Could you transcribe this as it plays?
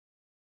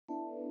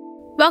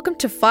Welcome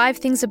to 5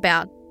 Things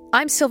About.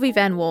 I'm Sylvie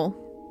Van Wall.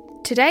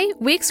 Today,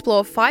 we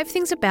explore 5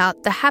 things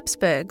about the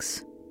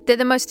Habsburgs. They're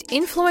the most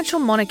influential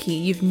monarchy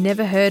you've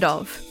never heard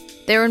of.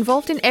 They're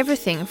involved in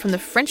everything from the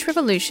French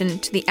Revolution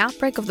to the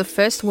outbreak of the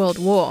First World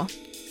War.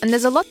 And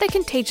there's a lot they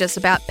can teach us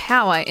about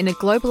power in a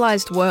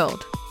globalised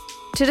world.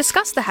 To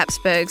discuss the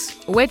Habsburgs,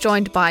 we're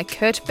joined by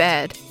Kurt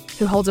Baird,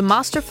 who holds a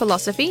Master of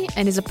Philosophy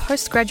and is a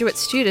postgraduate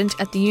student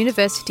at the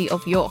University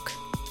of York.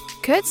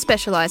 Kurt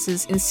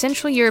specialises in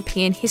Central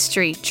European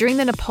history during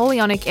the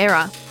Napoleonic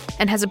era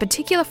and has a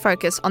particular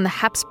focus on the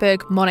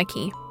Habsburg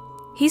monarchy.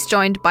 He's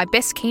joined by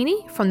Bess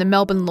Keaney from the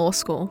Melbourne Law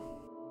School.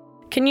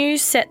 Can you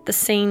set the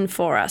scene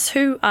for us?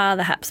 Who are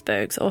the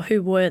Habsburgs, or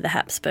who were the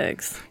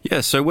Habsburgs?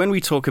 Yeah, so when we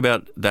talk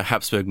about the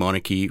Habsburg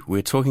monarchy,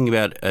 we're talking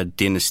about a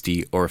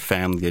dynasty or a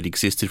family that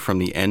existed from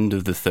the end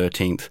of the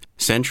 13th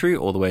century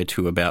all the way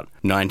to about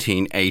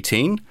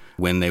 1918,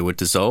 when they were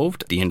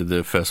dissolved at the end of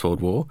the First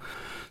World War.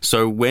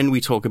 So when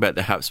we talk about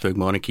the Habsburg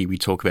monarchy, we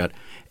talk about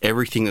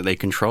everything that they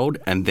controlled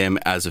and them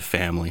as a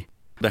family.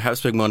 The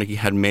Habsburg monarchy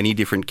had many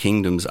different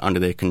kingdoms under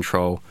their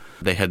control.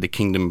 They had the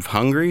Kingdom of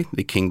Hungary,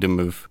 the Kingdom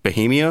of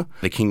Bohemia,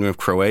 the Kingdom of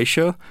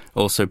Croatia,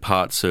 also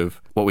parts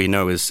of what we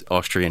know as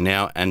Austria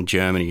now, and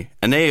Germany.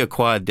 And they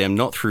acquired them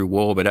not through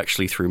war, but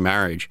actually through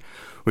marriage,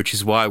 which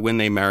is why when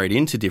they married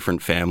into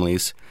different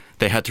families,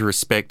 they had to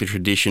respect the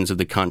traditions of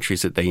the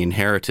countries that they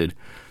inherited.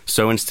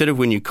 So instead of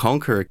when you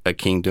conquer a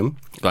kingdom,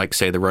 like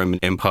say the Roman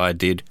Empire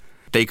did,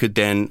 they could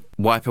then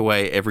wipe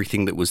away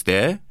everything that was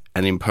there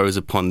and impose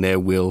upon their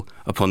will,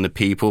 upon the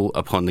people,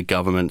 upon the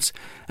governments,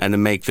 and to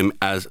make them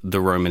as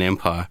the Roman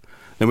Empire.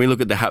 Then we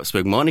look at the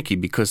Habsburg monarchy,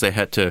 because they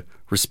had to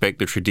respect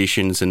the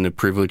traditions and the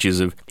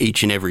privileges of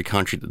each and every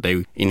country that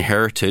they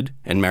inherited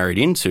and married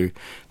into.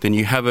 Then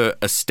you have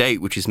a state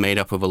which is made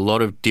up of a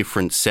lot of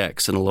different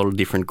sects and a lot of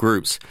different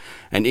groups,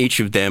 and each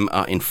of them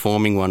are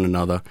informing one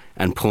another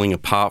and pulling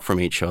apart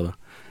from each other.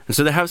 And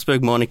so the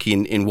Habsburg monarchy,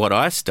 in what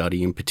I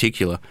study in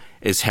particular,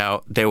 is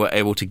how they were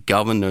able to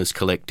govern those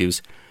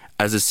collectives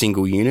as a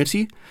single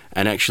unity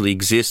and actually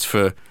exist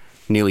for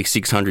nearly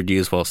 600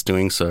 years whilst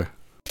doing so.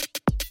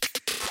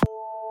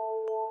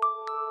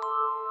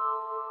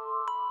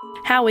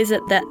 How is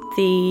it that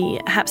the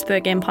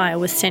Habsburg Empire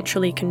was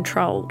centrally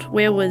controlled?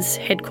 Where was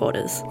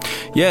headquarters?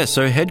 Yeah,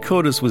 so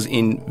headquarters was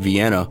in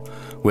Vienna,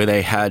 where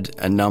they had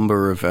a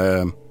number of,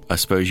 I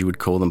suppose you would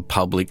call them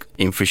public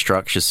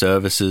infrastructure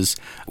services,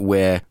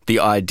 where the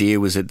idea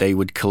was that they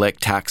would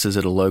collect taxes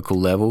at a local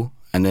level,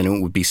 and then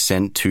it would be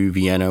sent to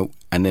Vienna,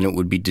 and then it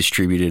would be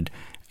distributed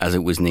as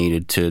it was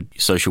needed to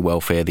social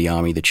welfare, the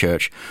army, the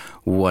church,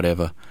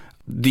 whatever.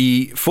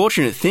 The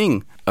fortunate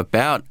thing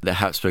about the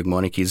Habsburg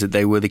monarchy is that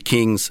they were the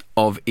kings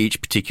of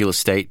each particular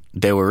state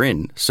they were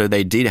in. So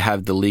they did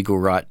have the legal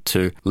right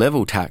to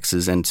level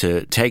taxes and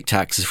to take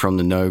taxes from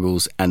the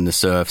nobles and the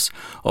serfs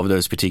of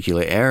those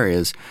particular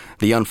areas.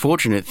 The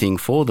unfortunate thing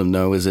for them,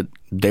 though, is that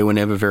they were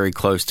never very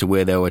close to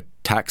where they were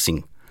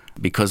taxing.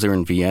 Because they're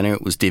in Vienna,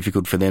 it was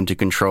difficult for them to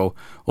control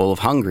all of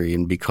Hungary,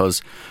 and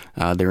because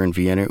they're in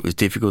Vienna, it was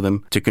difficult for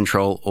them to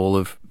control all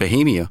of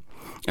Bohemia.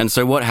 And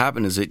so what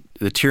happened is that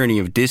the tyranny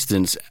of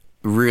distance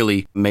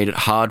really made it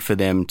hard for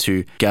them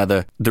to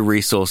gather the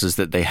resources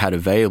that they had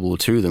available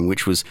to them,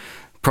 which was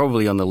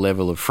probably on the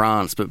level of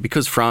France. But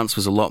because France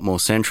was a lot more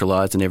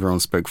centralized and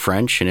everyone spoke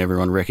French and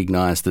everyone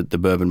recognized that the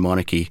Bourbon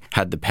monarchy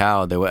had the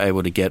power, they were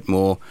able to get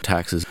more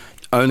taxes.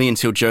 Only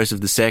until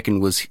Joseph II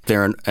was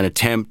there an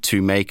attempt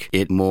to make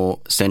it more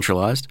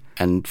centralized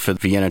and for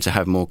Vienna to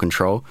have more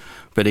control.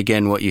 But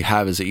again, what you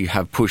have is that you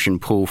have push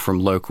and pull from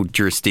local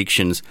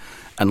jurisdictions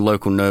and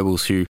local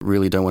nobles who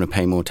really don't want to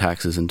pay more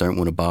taxes and don't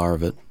want a bar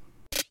of it.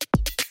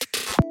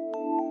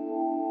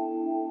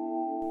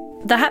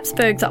 The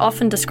Habsburgs are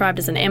often described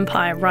as an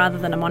empire rather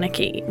than a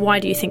monarchy. Why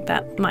do you think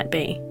that might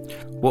be?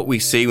 What we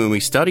see when we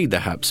study the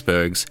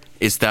Habsburgs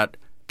is that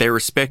they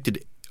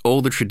respected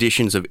all the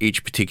traditions of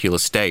each particular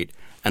state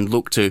and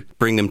looked to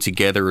bring them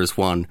together as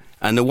one.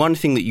 And the one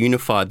thing that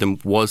unified them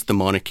was the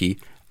monarchy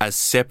as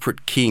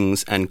separate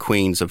kings and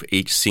queens of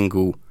each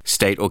single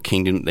state or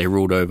kingdom that they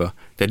ruled over.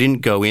 They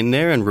didn't go in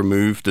there and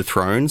remove the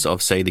thrones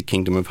of, say, the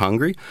Kingdom of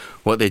Hungary.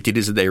 What they did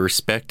is that they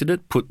respected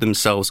it, put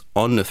themselves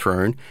on the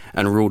throne,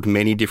 and ruled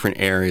many different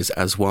areas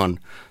as one.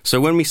 So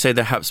when we say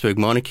the Habsburg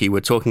monarchy, we're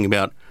talking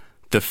about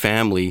the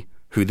family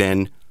who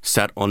then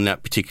sat on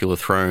that particular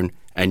throne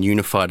and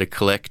unified a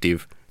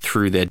collective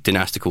through their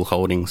dynastical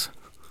holdings.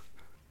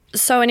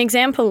 So an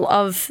example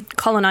of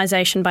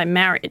colonisation by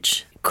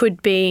marriage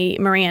could be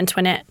Marie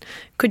Antoinette.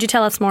 Could you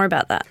tell us more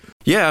about that?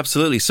 Yeah,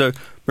 absolutely. So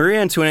Marie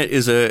Antoinette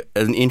is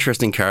an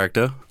interesting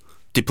character.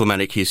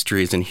 Diplomatic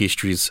histories and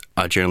histories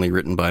are generally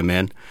written by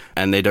men,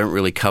 and they don't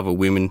really cover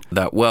women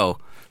that well.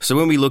 So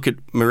when we look at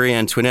Marie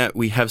Antoinette,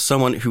 we have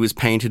someone who is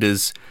painted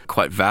as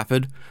quite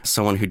vapid,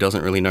 someone who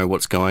doesn't really know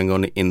what's going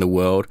on in the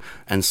world,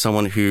 and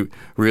someone who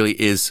really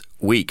is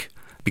weak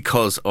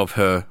because of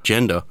her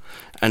gender.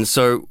 And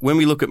so when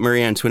we look at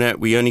Marie Antoinette,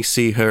 we only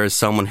see her as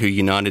someone who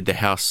united the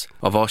House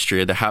of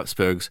Austria, the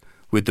Habsburgs,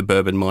 with the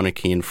Bourbon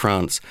monarchy in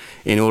France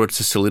in order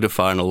to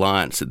solidify an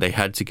alliance that they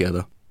had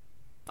together.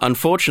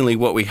 Unfortunately,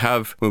 what we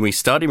have when we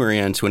study Marie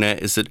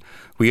Antoinette is that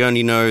we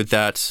only know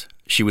that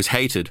she was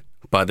hated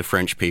by the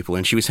French people,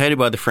 and she was hated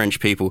by the French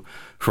people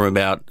from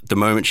about the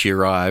moment she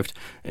arrived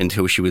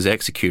until she was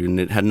executed, and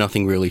it had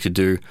nothing really to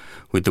do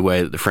with the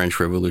way that the French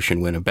Revolution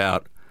went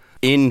about.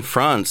 In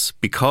France,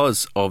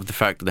 because of the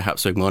fact that the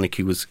Habsburg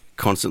monarchy was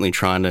constantly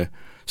trying to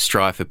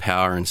strive for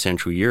power in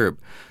Central Europe,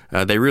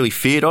 they really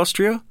feared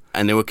Austria,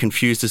 and they were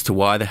confused as to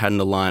why they had an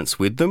alliance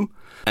with them.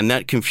 And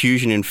that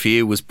confusion and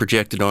fear was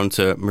projected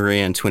onto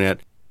Marie Antoinette.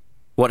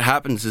 What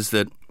happens is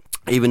that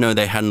even though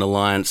they had an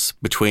alliance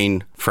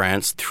between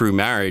France through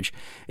marriage,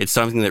 it's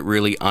something that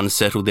really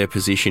unsettled their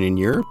position in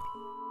Europe.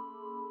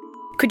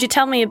 Could you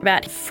tell me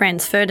about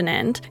Franz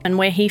Ferdinand and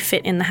where he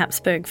fit in the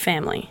Habsburg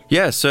family?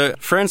 Yeah, so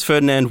Franz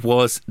Ferdinand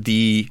was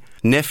the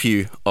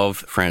nephew of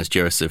Franz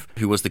Joseph,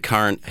 who was the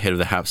current head of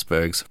the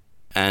Habsburgs.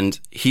 And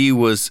he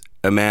was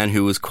a man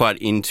who was quite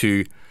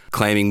into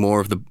claiming more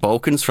of the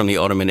Balkans from the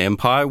Ottoman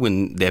Empire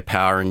when their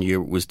power in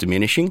Europe was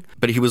diminishing.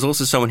 But he was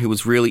also someone who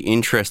was really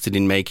interested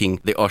in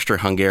making the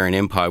Austro-Hungarian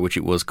Empire, which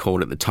it was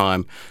called at the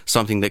time,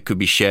 something that could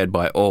be shared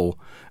by all.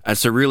 And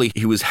so really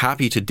he was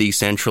happy to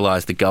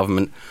decentralize the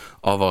government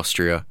of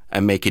Austria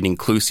and make it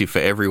inclusive for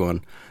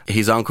everyone.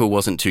 His uncle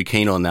wasn't too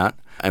keen on that.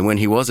 And when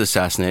he was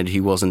assassinated, he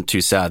wasn't too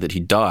sad that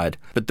he died.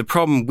 But the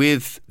problem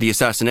with the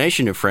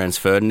assassination of Franz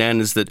Ferdinand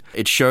is that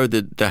it showed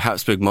that the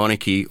Habsburg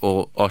monarchy,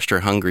 or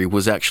Austro-Hungary,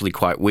 was actually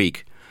quite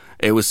weak.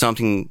 It was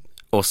something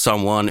or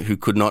someone who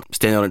could not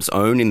stand on its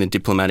own in the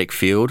diplomatic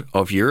field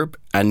of Europe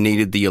and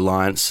needed the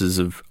alliances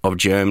of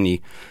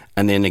Germany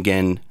and then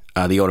again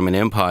the Ottoman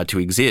Empire to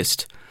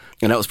exist.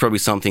 And that was probably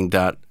something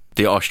that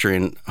the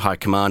Austrian High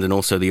Command and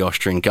also the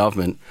Austrian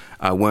government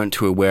weren't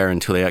too aware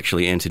until they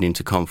actually entered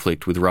into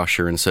conflict with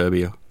Russia and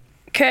Serbia.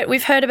 Kurt,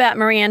 we've heard about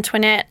Marie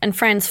Antoinette and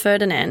Franz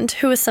Ferdinand.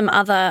 Who are some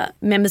other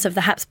members of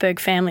the Habsburg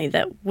family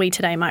that we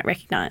today might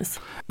recognise?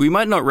 We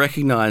might not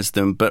recognise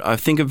them, but I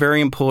think a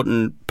very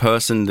important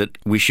person that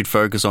we should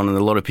focus on, and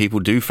a lot of people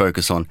do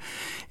focus on,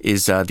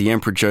 is the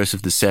Emperor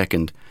Joseph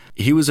II.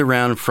 He was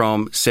around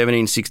from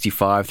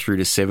 1765 through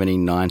to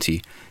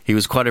 1790. He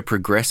was quite a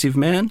progressive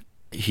man.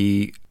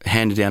 He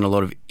handed down a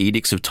lot of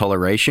edicts of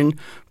toleration,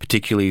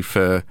 particularly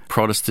for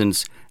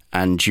Protestants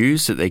and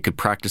Jews, that they could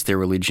practice their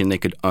religion, they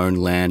could own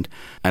land,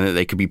 and that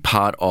they could be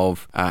part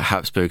of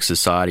Habsburg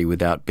society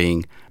without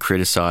being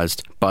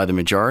criticised by the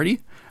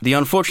majority. The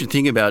unfortunate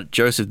thing about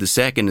Joseph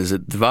II is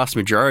that the vast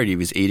majority of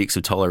his edicts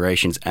of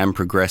tolerations and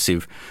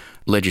progressive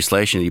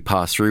legislation that he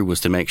passed through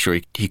was to make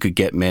sure he could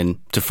get men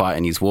to fight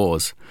in his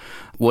wars.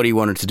 What he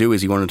wanted to do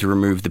is he wanted to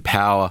remove the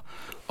power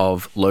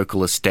of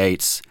local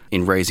estates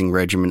in raising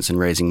regiments and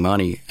raising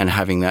money and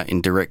having that in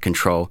direct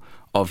control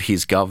of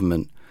his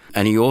government.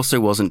 And he also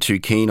wasn't too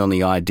keen on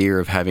the idea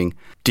of having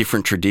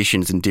different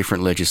traditions and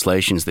different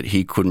legislations that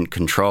he couldn't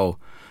control.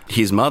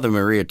 His mother,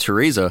 Maria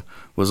Theresa,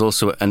 was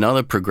also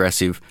another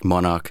progressive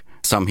monarch.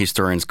 Some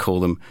historians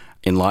call them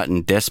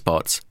enlightened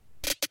despots.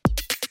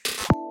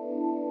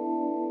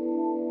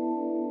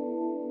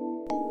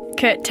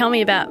 Kurt, tell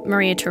me about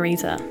Maria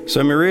Theresa.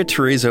 So Maria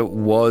Theresa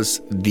was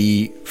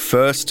the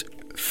first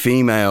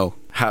female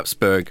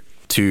Habsburg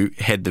to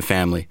head the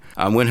family.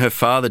 When her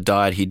father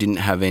died, he didn't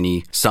have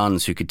any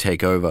sons who could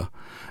take over.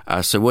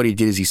 So what he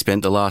did is he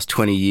spent the last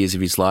 20 years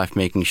of his life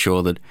making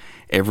sure that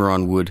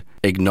everyone would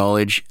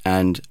acknowledge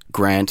and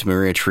grant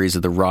Maria Theresa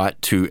the right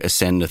to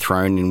ascend the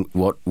throne in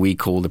what we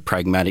call the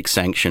pragmatic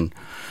sanction.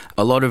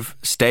 A lot of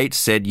states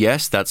said,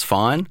 yes, that's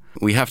fine.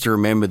 We have to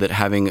remember that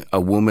having a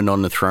woman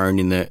on the throne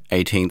in the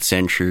 18th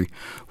century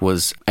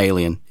was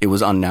alien. It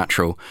was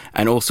unnatural.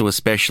 And also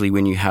especially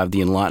when you have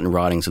the enlightened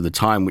writings of the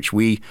time, which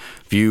we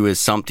view as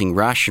something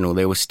rational,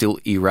 they were still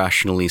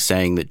irrationally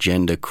saying that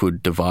gender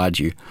could divide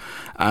you.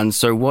 And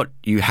so what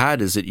you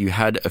had is that you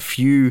had a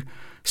few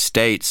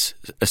states,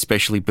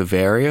 especially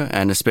Bavaria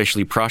and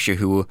especially Prussia,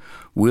 who were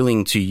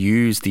willing to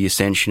use the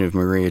ascension of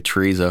Maria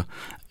Theresa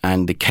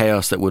and the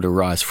chaos that would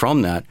arise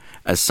from that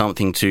as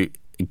something to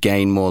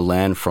gain more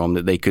land from,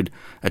 that they could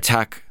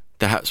attack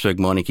the Habsburg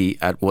monarchy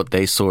at what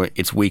they saw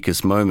its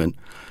weakest moment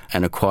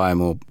and acquire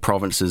more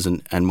provinces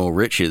and more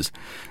riches.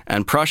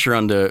 And Prussia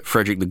under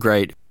Frederick the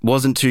Great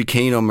wasn't too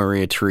keen on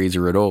Maria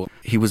Theresa at all.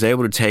 He was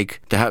able to take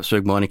the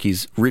Habsburg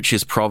monarchy's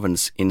richest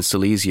province in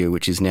Silesia,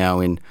 which is now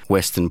in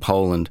western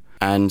Poland.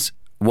 And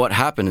what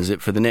happened is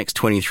that for the next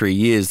 23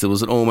 years, there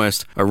was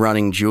almost a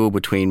running duel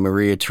between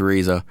Maria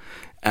Theresa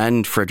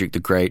and Frederick the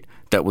Great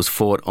that was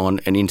fought on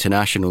an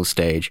international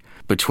stage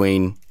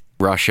between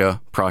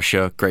Russia,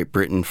 Prussia, Great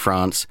Britain,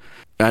 France,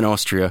 and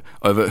Austria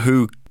over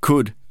who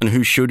could and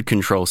who should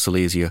control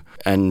Silesia.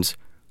 And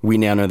we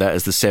now know that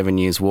as the 7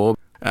 Years' War.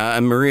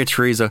 And Maria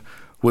Theresa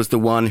was the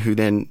one who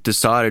then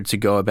decided to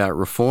go about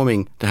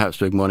reforming the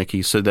Habsburg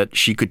monarchy so that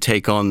she could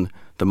take on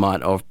the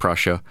might of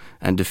Prussia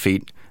and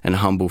defeat and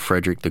humble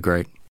Frederick the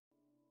Great.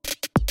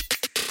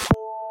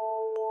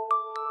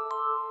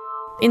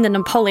 In the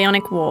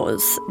Napoleonic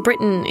Wars,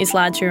 Britain is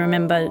largely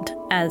remembered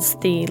as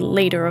the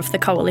leader of the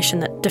coalition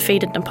that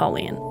defeated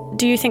Napoleon.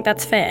 Do you think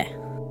that's fair?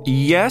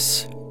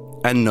 Yes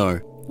and no.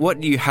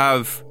 What you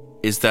have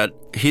is that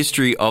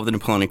history of the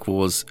Napoleonic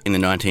Wars in the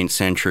 19th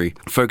century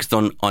focused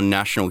on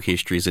national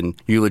histories and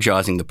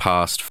eulogising the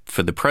past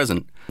for the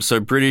present. So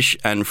British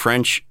and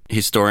French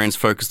historians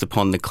focused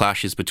upon the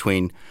clashes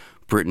between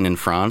Britain and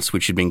France,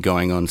 which had been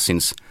going on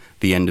since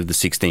the end of the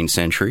 16th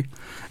century.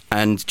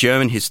 And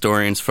German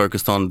historians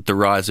focused on the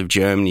rise of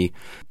Germany.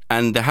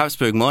 And the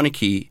Habsburg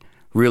monarchy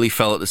really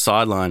fell at the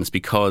sidelines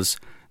because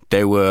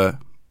they were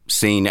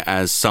seen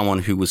as someone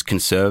who was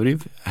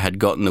conservative, had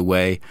got in the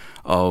way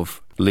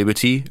of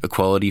liberty,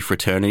 equality,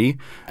 fraternity,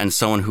 and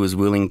someone who was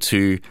willing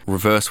to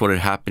reverse what had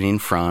happened in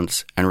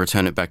France and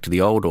return it back to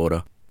the old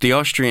order. The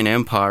Austrian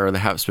Empire, or the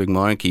Habsburg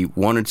monarchy,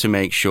 wanted to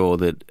make sure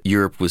that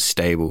Europe was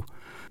stable.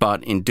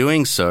 But in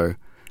doing so,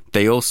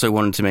 they also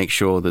wanted to make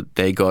sure that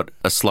they got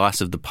a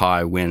slice of the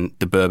pie when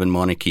the Bourbon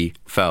monarchy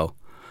fell.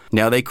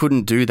 Now, they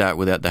couldn't do that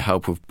without the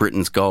help of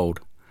Britain's gold.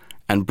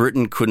 And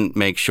Britain couldn't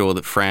make sure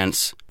that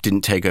France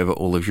didn't take over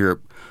all of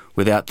Europe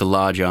without the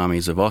large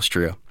armies of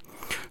Austria.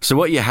 So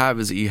what you have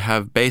is that you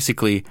have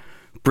basically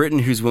Britain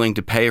who's willing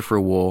to pay for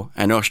a war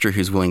and Austria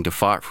who's willing to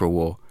fight for a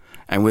war.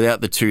 And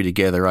without the two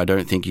together, I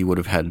don't think you would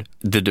have had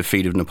the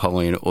defeat of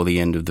Napoleon or the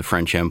end of the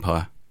French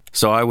Empire.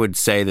 So I would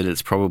say that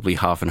it's probably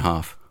half and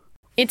half.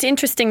 It's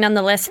interesting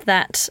nonetheless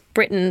that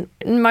Britain,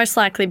 most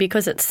likely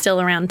because it's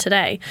still around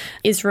today,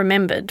 is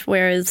remembered,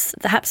 whereas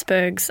the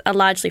Habsburgs are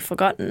largely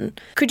forgotten.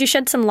 Could you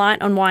shed some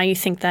light on why you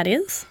think that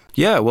is?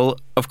 Yeah, well,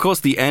 of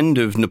course, the end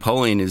of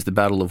Napoleon is the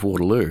Battle of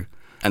Waterloo,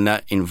 and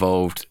that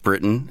involved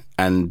Britain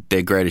and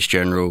their greatest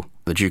general,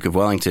 the Duke of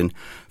Wellington,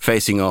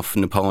 facing off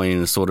Napoleon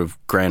in a sort of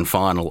grand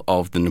final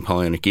of the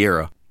Napoleonic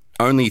era.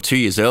 Only 2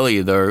 years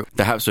earlier, though,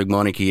 the Habsburg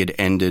monarchy had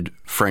ended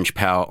French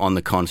power on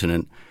the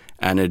continent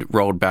and had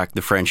rolled back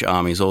the French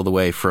armies all the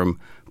way from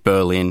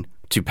Berlin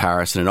to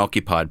Paris and had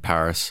occupied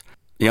Paris.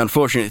 The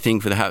unfortunate thing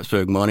for the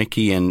Habsburg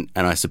monarchy, and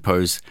I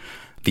suppose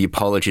the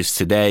apologists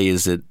today,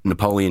 is that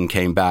Napoleon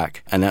came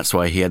back, and that's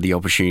why he had the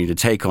opportunity to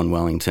take on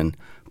Wellington.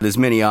 There's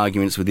many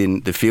arguments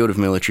within the field of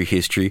military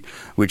history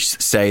which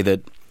say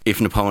that if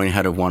Napoleon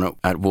had won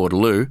at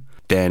Waterloo,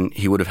 then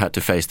he would have had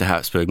to face the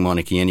Habsburg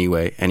monarchy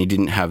anyway, and he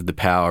didn't have the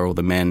power or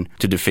the men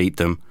to defeat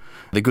them.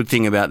 The good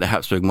thing about the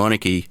Habsburg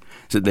monarchy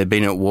is that they've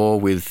been at war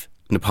with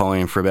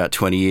Napoleon for about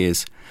 20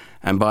 years,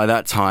 and by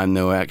that time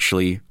they were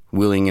actually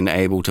willing and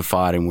able to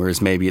fight him,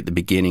 whereas maybe at the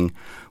beginning,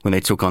 when they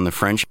took on the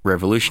French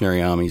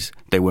revolutionary armies,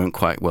 they weren't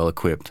quite well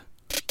equipped.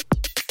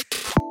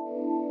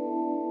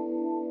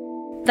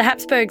 The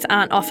Habsburgs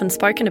aren't often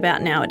spoken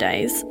about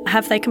nowadays.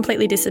 Have they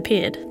completely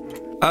disappeared?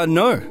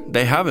 No,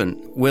 they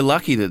haven't. We're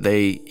lucky that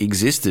they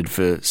existed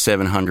for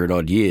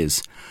 700-odd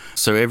years.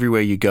 So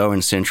everywhere you go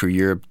in Central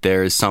Europe,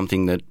 there is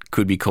something that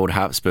could be called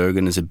Habsburg,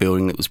 and there's a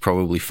building that was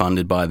probably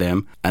funded by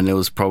them, and there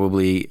was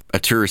probably a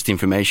tourist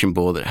information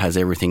board that has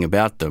everything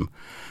about them.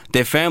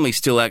 Their family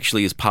still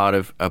actually is part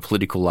of a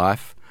political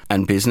life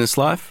and business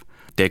life.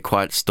 They're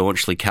quite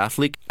staunchly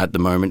Catholic. At the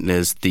moment,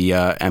 there's the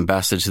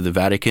ambassador to the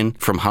Vatican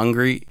from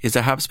Hungary is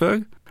a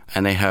Habsburg,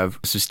 and they have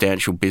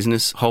substantial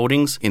business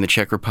holdings in the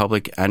Czech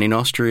Republic and in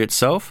Austria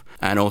itself,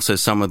 and also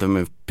some of them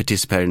have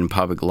participated in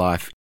public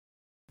life.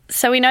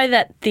 So we know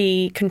that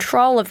the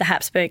control of the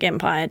Habsburg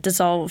Empire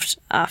dissolved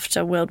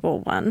after World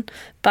War I,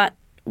 but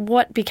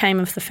what became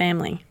of the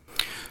family?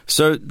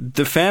 So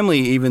the family,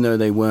 even though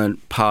they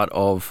weren't part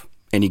of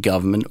any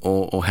government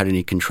or had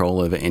any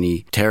control over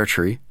any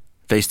territory,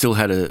 they still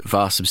had a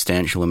vast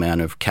substantial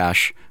amount of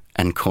cash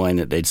and coin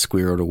that they'd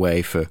squirreled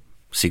away for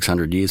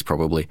 600 years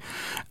probably.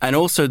 And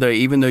also, though,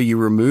 even though you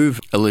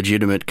remove a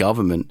legitimate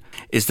government,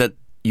 is that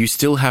you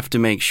still have to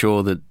make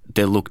sure that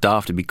they're looked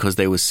after because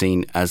they were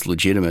seen as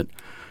legitimate.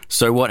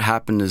 So what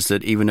happened is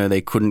that even though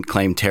they couldn't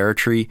claim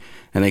territory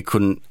and they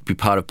couldn't be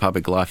part of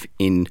public life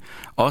in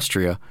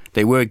Austria,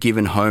 they were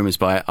given homes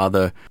by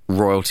other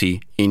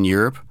royalty in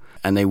Europe,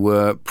 and they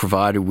were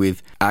provided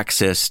with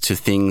access to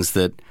things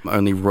that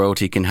only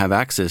royalty can have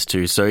access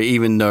to. So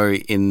even though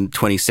in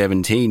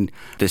 2017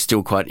 they're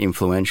still quite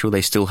influential,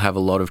 they still have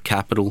a lot of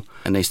capital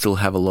and they still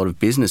have a lot of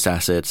business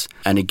assets.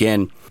 And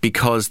again,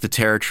 because the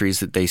territories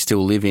that they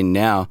still live in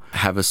now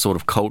have a sort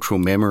of cultural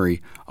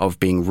memory of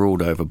being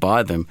ruled over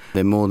by them,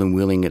 they're more than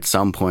willing at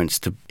some points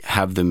to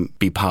have them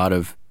be part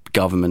of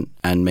government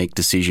and make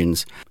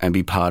decisions and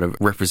be part of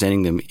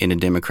representing them in a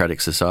democratic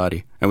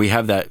society. And we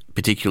have that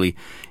particularly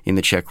in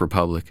the Czech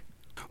Republic.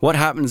 What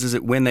happens is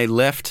that when they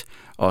left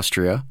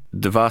Austria,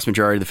 the vast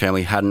majority of the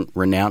family hadn't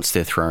renounced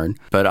their throne,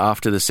 but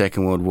after the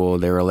Second World War,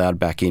 they were allowed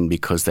back in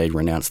because they'd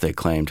renounced their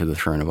claim to the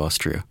throne of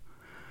Austria.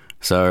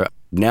 So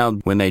now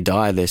when they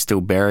die, they're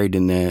still buried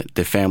in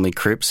their family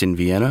crypts in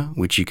Vienna,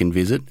 which you can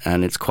visit,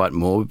 and it's quite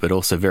morbid, but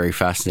also very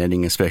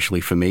fascinating,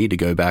 especially for me, to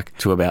go back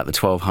to about the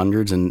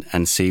 1200s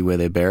and see where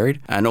they're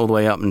buried, and all the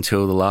way up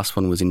until the last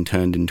one was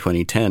interned in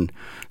 2010.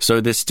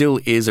 So there still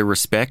is a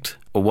respect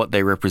for what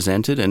they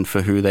represented and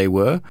for who they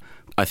were.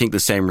 I think the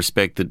same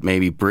respect that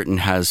maybe Britain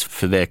has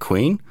for their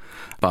queen,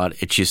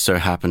 but it just so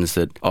happens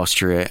that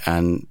Austria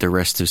and the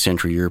rest of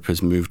Central Europe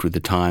has moved with the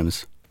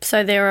times.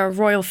 So they're a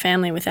royal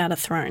family without a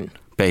throne?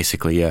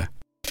 Basically, yeah.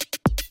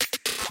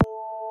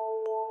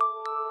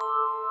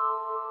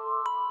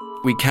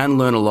 We can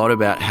learn a lot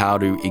about how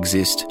to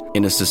exist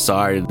in a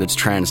society that's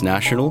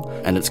transnational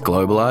and it's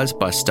globalised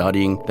by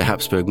studying the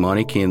Habsburg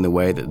monarchy and the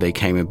way that they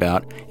came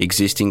about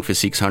existing for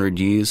 600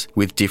 years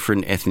with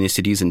different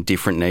ethnicities and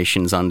different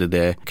nations under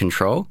their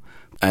control.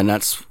 And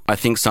that's, I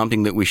think,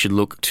 something that we should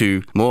look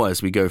to more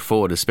as we go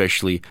forward,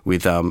 especially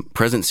with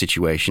present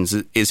situations,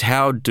 is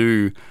how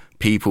do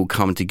people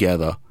come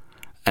together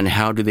and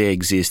how do they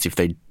exist if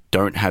they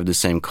don't have the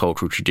same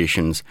cultural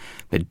traditions,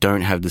 they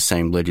don't have the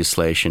same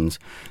legislations,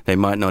 they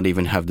might not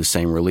even have the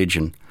same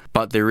religion.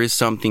 But there is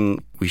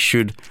something we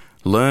should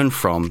learn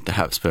from the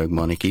Habsburg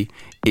monarchy,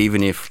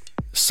 even if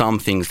some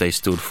things they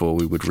stood for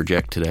we would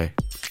reject today.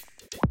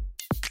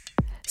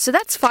 So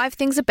that's 5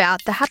 things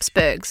about the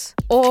Habsburgs,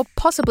 or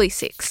possibly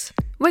 6.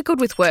 We're good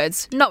with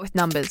words, not with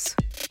numbers.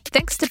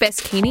 Thanks to Bess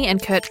Keaney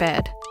and Kurt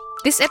Baird.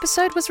 This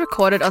episode was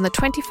recorded on the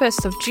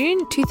 21st of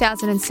June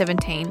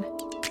 2017.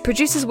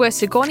 Producers were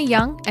Sigourney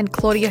Young and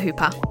Claudia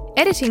Hooper.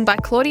 Editing by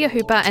Claudia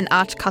Hooper and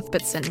Arch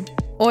Cuthbertson.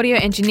 Audio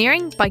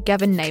engineering by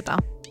Gavin Neighbour.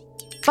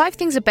 5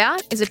 Things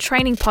About is a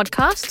training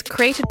podcast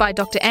created by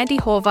Dr. Andy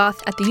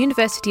Horvath at the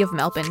University of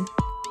Melbourne.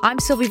 I'm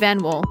Sylvie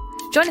Van Wall.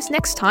 Join us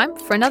next time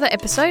for another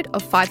episode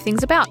of 5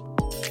 Things About.